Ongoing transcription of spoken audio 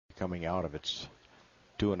coming out of its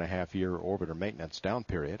 2.5-year orbiter maintenance down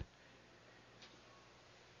period.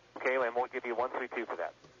 Okay, and we'll give you 132 for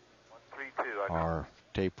that. 132. Our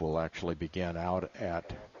tape will actually begin out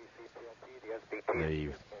at the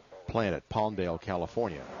plant at Palmdale,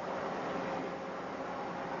 California.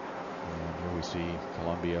 And here we see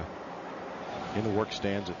Columbia in the work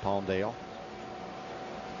stands at Palmdale.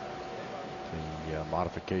 The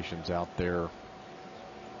modifications out there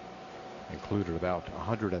included about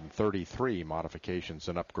 133 modifications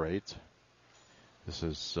and upgrades. This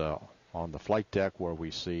is on the flight deck where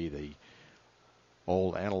we see the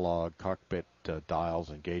old analog cockpit dials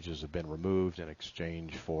and gauges have been removed in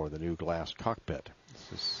exchange for the new glass cockpit.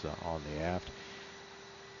 This is on the aft.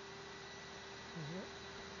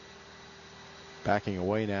 Backing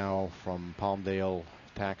away now from Palmdale,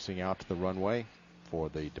 taxiing out to the runway for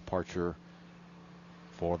the departure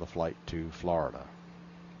for the flight to Florida.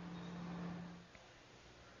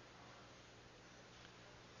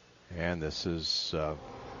 And this is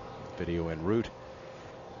video en route.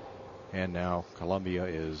 And now Columbia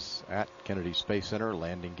is at Kennedy Space Center,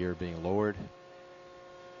 landing gear being lowered.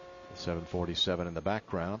 The 747 in the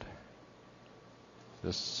background.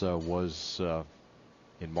 This was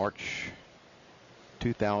in March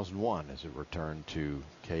 2001 as it returned to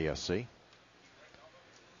KSC.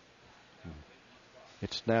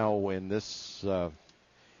 It's now in this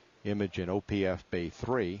image in OPF Bay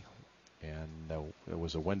 3, and there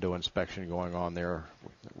was a window inspection going on there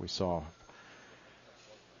that we saw.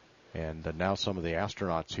 And now some of the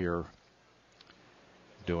astronauts here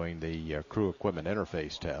doing the crew equipment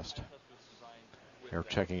interface test. They're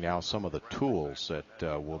checking out some of the tools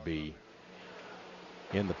that will be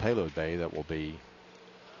in the payload bay that will be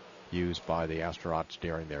used by the astronauts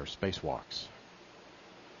during their spacewalks.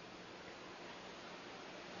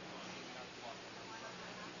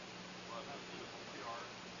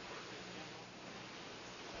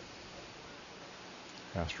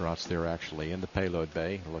 Astronauts there actually in the payload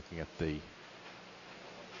bay looking at the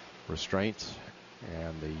restraints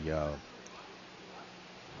and the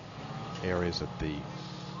areas that the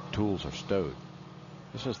tools are stowed.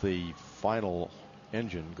 This is the final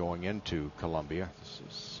engine going into Columbia. This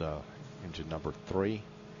is engine number 3.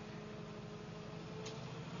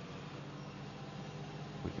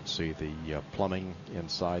 We can see the plumbing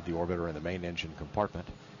inside the orbiter in the main engine compartment.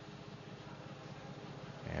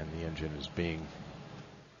 And the engine is being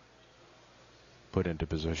put into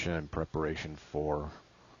position in preparation for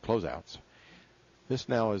closeouts. This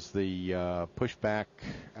now is the pushback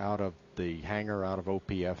out of the hangar out of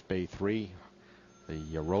OPF Bay 3, the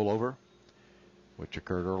rollover, which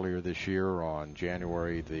occurred earlier this year on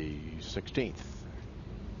January the 16th.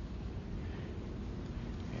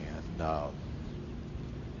 And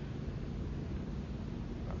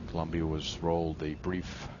Columbia was rolled the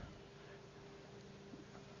brief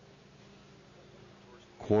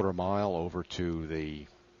quarter mile over to the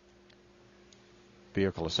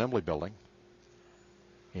vehicle assembly building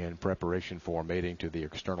in preparation for mating to the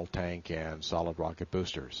external tank and solid rocket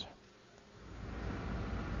boosters.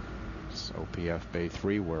 It's OPF Bay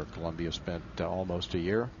 3 where Columbia spent almost a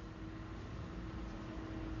year.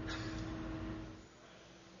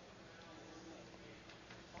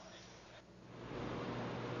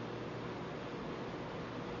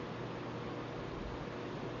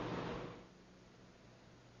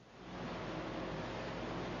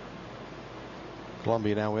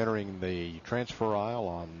 Columbia now entering the transfer aisle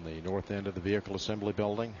on the north end of the vehicle assembly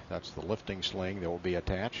building. That's the lifting sling that will be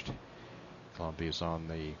attached. Columbia is on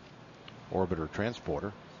the orbiter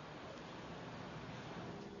transporter.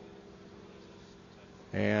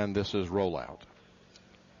 And this is rollout.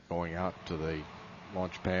 Going out to the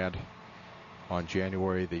launch pad on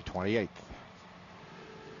January the 28th.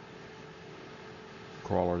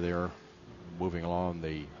 Crawler there moving along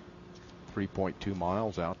the 3.2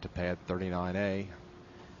 miles out to pad 39A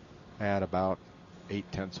at about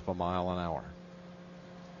 0.8 of a mile an hour.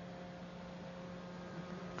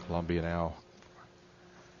 Columbia now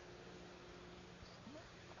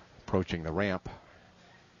approaching the ramp,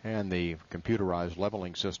 and the computerized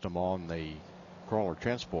leveling system on the crawler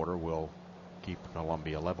transporter will keep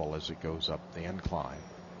Columbia level as it goes up the incline.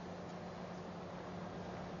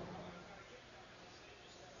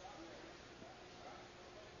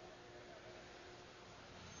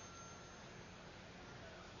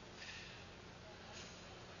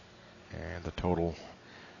 And the total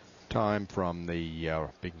time from the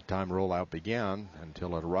big time rollout began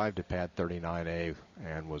until it arrived at pad 39A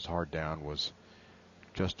and was hard down was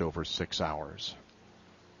just over 6 hours.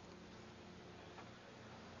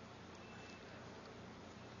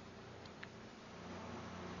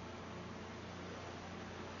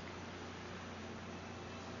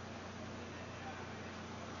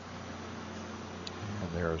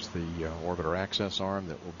 there's the orbiter access arm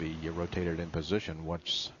that will be rotated in position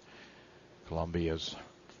once Columbia is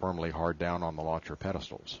firmly hard down on the launcher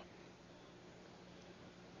pedestals.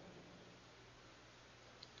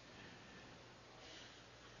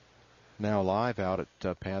 Now live out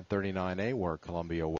at pad 39A, where Columbia